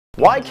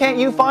Why can't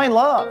you find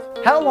love?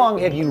 How long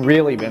have you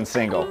really been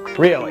single?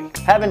 Really?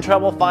 Having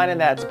trouble finding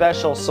that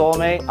special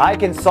soulmate? I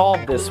can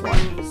solve this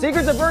one.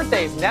 Secrets of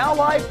Birthdays, now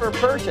live for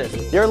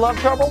purchase. Your love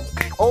trouble?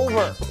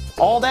 Over.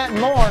 All that and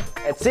more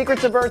at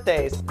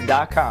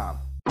secretsofbirthdays.com.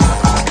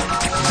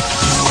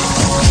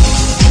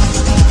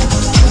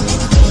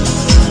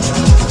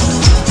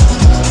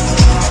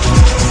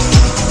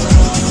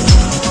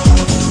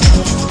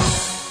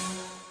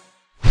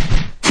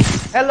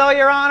 Hello,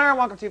 Your Honor.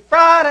 Welcome to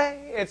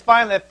Friday. It's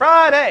finally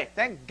Friday.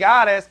 Thank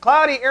goddess.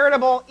 Cloudy,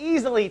 irritable,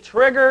 easily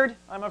triggered,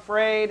 I'm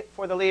afraid,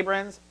 for the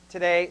Librans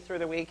today through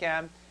the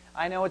weekend.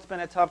 I know it's been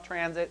a tough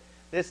transit.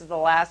 This is the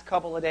last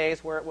couple of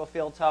days where it will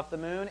feel tough. The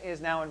moon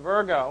is now in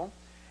Virgo.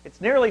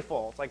 It's nearly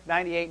full. It's like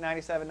 98,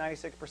 97,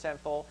 96%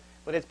 full.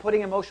 But it's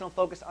putting emotional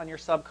focus on your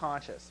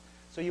subconscious.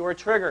 So you are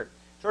triggered.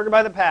 Triggered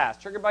by the past,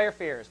 triggered by your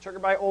fears,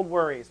 triggered by old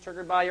worries,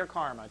 triggered by your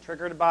karma,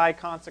 triggered by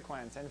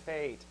consequence and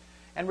fate.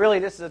 And really,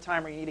 this is a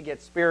time where you need to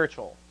get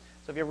spiritual.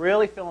 So if you're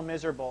really feeling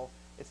miserable,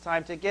 it's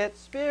time to get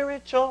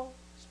spiritual,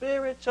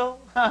 spiritual.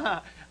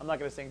 I'm not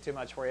going to sing too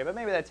much for you, but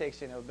maybe that takes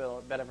you into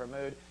a bit of a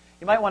mood.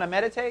 You might want to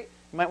meditate.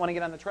 You might want to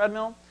get on the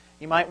treadmill.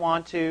 You might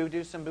want to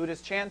do some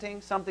Buddhist chanting,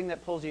 something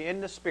that pulls you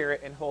into spirit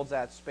and holds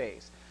that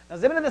space. Now,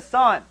 zip into the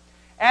sun,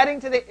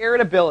 adding to the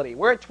irritability.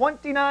 We're at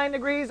 29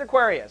 degrees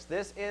Aquarius.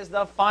 This is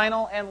the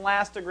final and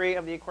last degree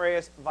of the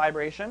Aquarius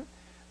vibration.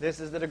 This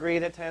is the degree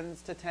that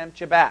tends to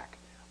tempt you back.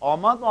 All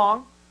month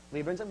long,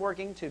 Librans are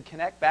working to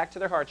connect back to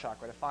their heart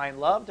chakra, to find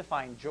love, to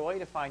find joy,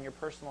 to find your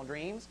personal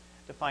dreams,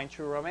 to find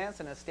true romance,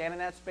 and to stand in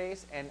that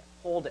space and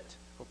hold it,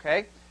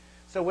 okay?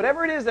 So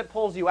whatever it is that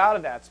pulls you out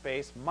of that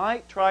space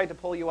might try to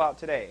pull you out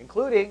today,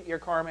 including your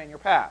karma and your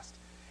past.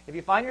 If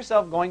you find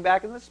yourself going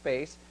back in the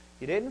space,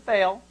 you didn't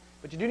fail,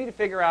 but you do need to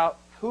figure out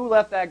who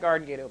left that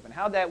garden gate open.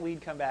 How'd that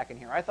weed come back in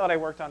here? I thought I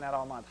worked on that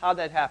all month. How'd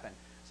that happen?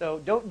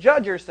 So don't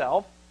judge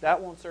yourself.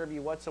 That won't serve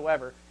you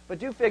whatsoever, but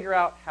do figure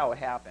out how it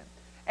happened.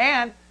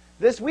 And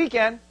this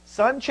weekend,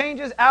 sun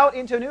changes out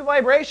into a new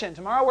vibration.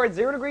 Tomorrow we're at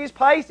 0 degrees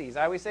Pisces.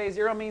 I always say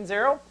 0 means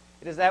 0.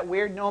 It is that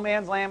weird no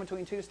man's land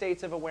between two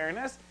states of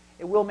awareness.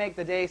 It will make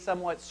the day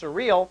somewhat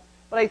surreal,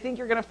 but I think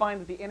you're going to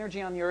find that the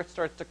energy on the earth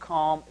starts to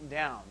calm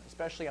down,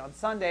 especially on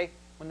Sunday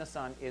when the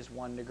sun is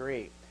 1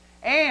 degree.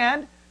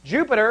 And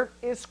Jupiter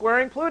is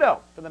squaring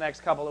Pluto for the next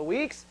couple of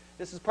weeks.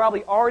 This has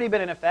probably already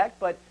been in effect,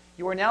 but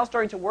you are now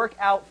starting to work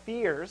out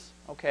fears,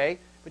 okay,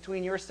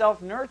 between your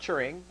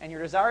self-nurturing and your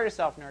desire to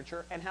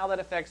self-nurture and how that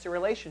affects your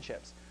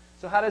relationships.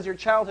 So how does your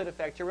childhood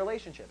affect your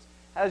relationships?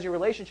 How does your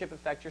relationship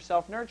affect your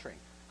self-nurturing?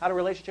 How do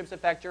relationships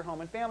affect your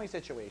home and family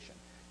situation?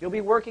 You'll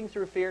be working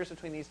through fears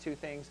between these two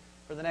things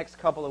for the next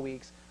couple of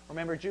weeks.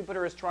 Remember,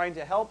 Jupiter is trying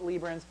to help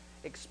Librans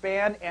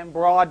expand and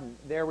broaden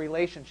their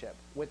relationship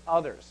with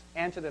others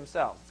and to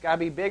themselves. It's got to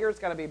be bigger, it's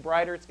got to be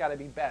brighter, it's got to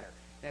be better.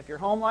 And if your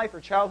home life or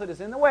childhood is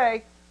in the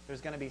way,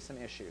 there's going to be some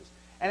issues.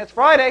 And it's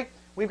Friday.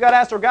 We've got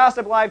Astro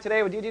Gossip live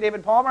today with D.J.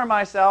 David Palmer and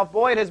myself.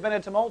 Boy, it has been a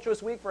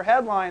tumultuous week for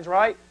headlines,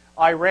 right?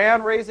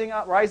 Iran rising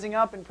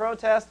up in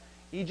protest.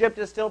 Egypt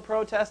is still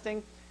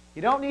protesting.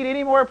 You don't need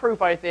any more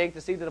proof, I think,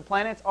 to see that the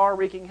planets are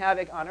wreaking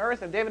havoc on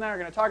Earth. And David and I are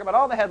going to talk about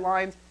all the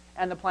headlines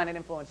and the planet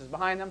influences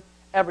behind them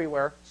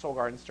everywhere Soul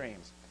Garden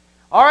streams.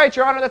 All right,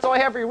 Your Honor, that's all I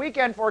have for your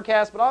weekend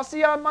forecast. But I'll see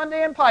you on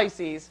Monday in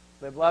Pisces.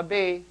 Live, love,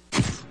 be.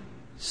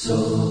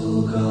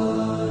 Soul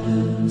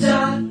Garden.